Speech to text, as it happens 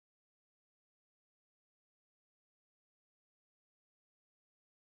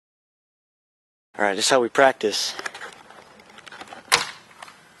Alright, this is how we practice.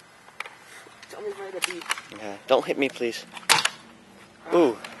 Tell me if I hit a beat. Yeah, don't hit me, please.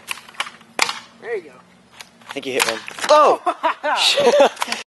 Ooh. There you go. I think you hit one. Oh!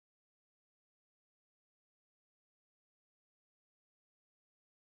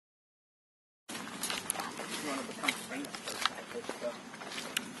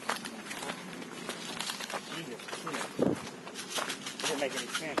 Doesn't make any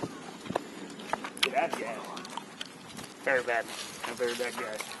sense. Get out of gas. Very bad. A very bad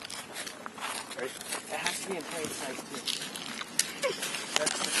guy. Right? It has to be in plain sight too.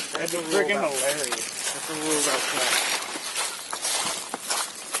 That's freaking hilarious. That's the rule about that.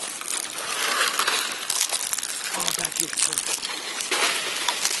 Oh, back here.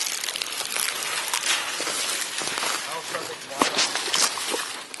 I'll start with water.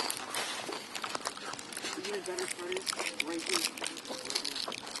 Isn't it better for this? Right here.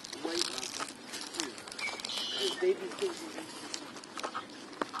 Right here. These baby things.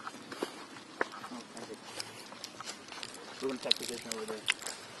 We're going to take position over there.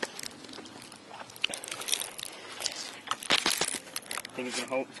 Think it's going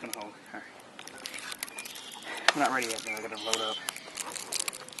to hold? It's going to hold. Alright. We're not ready yet, though. I got to load up.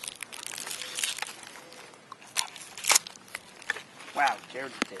 Wow,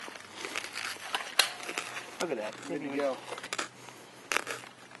 Jared's a tip. Look at that. There you go.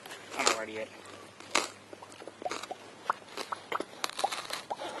 I'm not ready yet.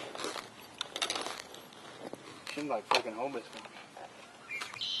 Seems like fucking home this one.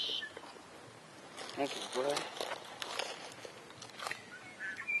 Thank you, bro.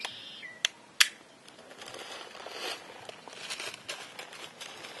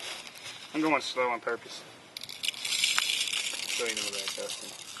 I'm going slow on purpose. So you know that, Justin.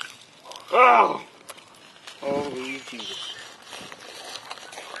 Oh! Holy Jesus.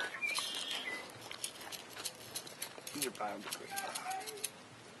 These are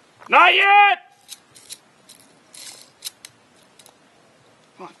biodegradable. Not yet!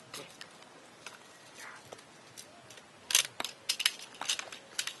 Come on.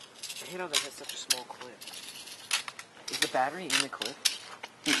 I hate how that has such a small clip. Is the battery in the clip?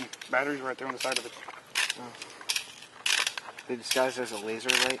 Battery's right there on the side of it. Oh. They disguised as a laser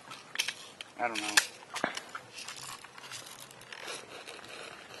light? I don't know.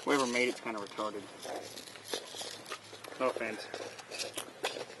 Whoever made it's kind of retarded. No offense.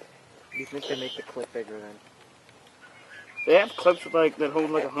 Do you think they make the clip bigger then? They have clips with like that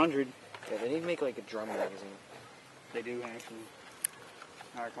hold like 100. Yeah, they need to make like a drum magazine. They do actually.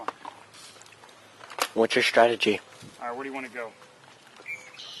 All right, come on. What's your strategy? All right, where do you want to go?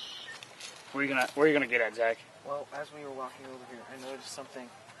 Where are you gonna get at, Zach? Well, as we were walking over here, I noticed something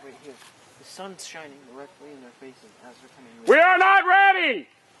right here. The sun's shining directly in their faces as they're coming in. We are not ready!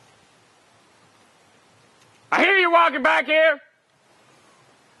 I hear you walking back here!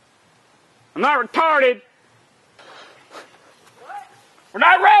 I'm not retarded! What? We're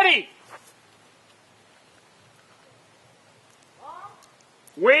not ready!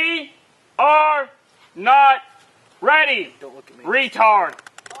 We are not ready! Don't look at me. Retard!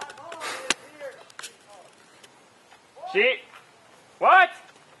 See? What?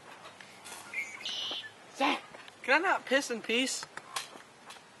 Zach, can I not piss in peace?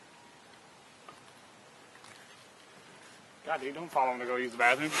 God, dude, don't follow him to go use the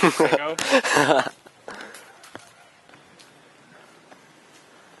bathroom. Go.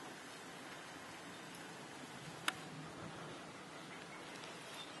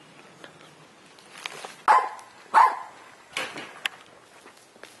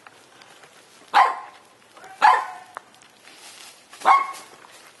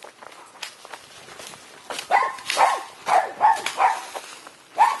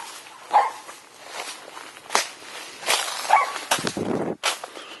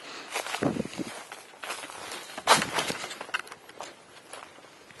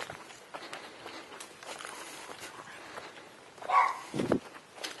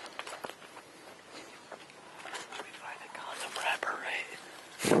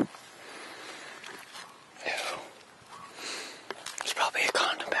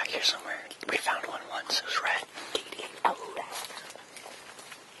 Somewhere. We found one once. It was red.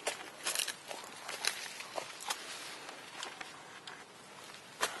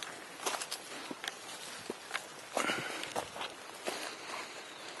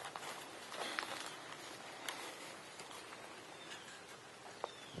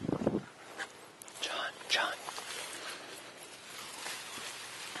 John.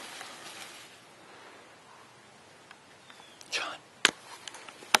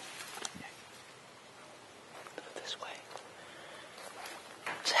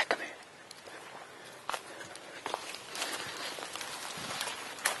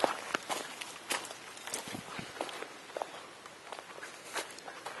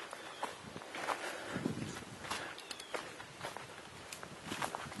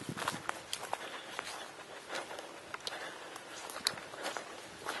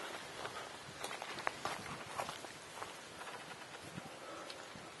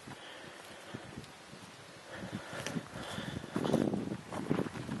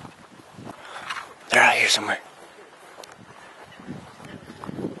 somewhere.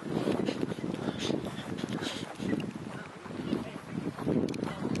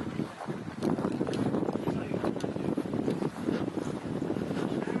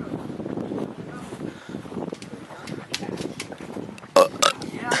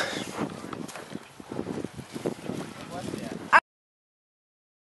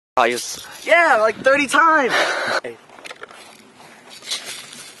 Yeah, like 30 times. Hey.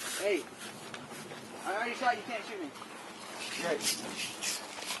 Hey. I already shot you, can't shoot me. Right.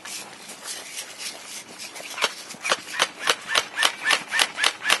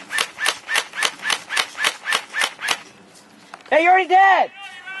 Hey, you're already dead!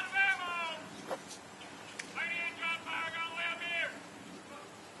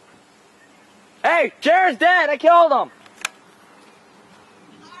 Hey, Jared's dead! I killed him!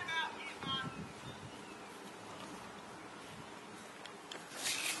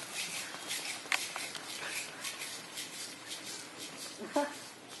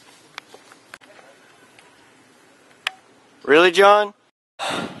 Really, John?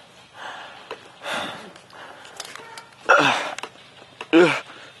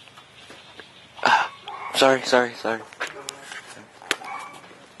 Sorry. Hey,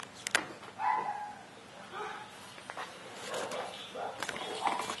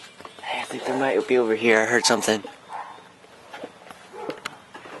 I think there might be over here. I heard something.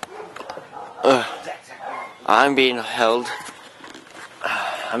 I'm being held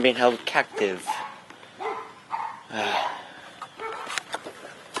captive.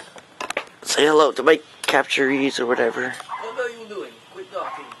 Say hello to my capturees or whatever. What are you doing? Quit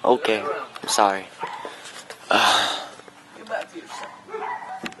talking. Okay, I'm sorry. Get back to yourself.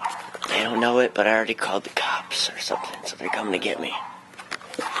 They don't know it, but I already called the cops or something, so they're coming to get me.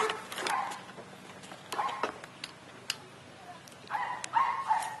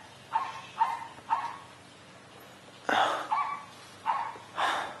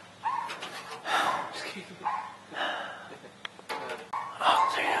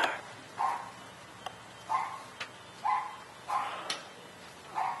 Oh, there you are.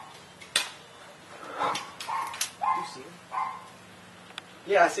 You see him?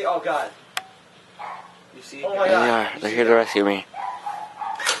 Yeah, I see. Oh, God. You see? Oh, my There God. they are. They're here to rescue me.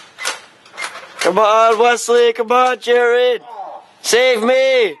 Come on, Wesley. Come on, Jared. Save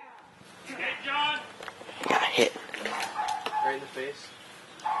me. John. Got hit. Right in the face.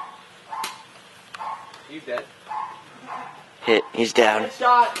 You dead? Hit. He's down.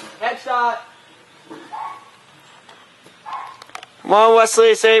 Headshot! Headshot! Come on,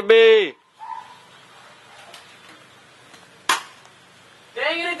 Wesley. Save me.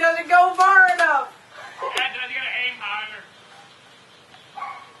 Dang it, it doesn't go far enough! Dad, you gotta aim higher.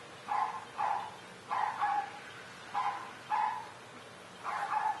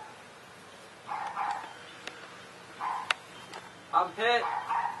 I'm hit.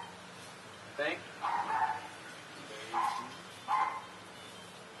 Think.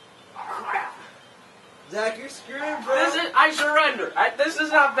 Zach, you're screwed, bro. I surrender. This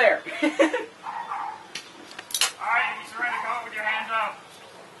is not fair. Alright, if you surrender, come up with your hands up.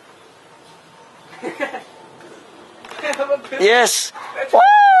 Yes. Woo!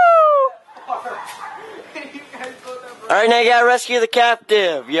 Alright, now you gotta rescue the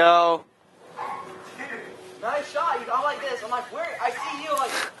captive, yo. Nice shot. I'm like this. I'm like, where? I see you. Like,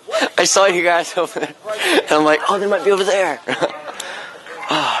 what? I saw you guys over there. And I'm like, oh, they might be over there.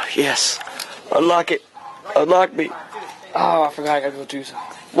 Oh, yes. Unlock it. Unlock me. Oh, I forgot I gotta go do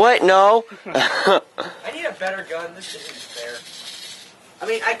something. What? No. I need a better gun. This isn't fair. I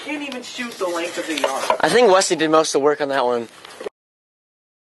mean, I can't even shoot the length of the yard. I think Wesley did most of the work on that one.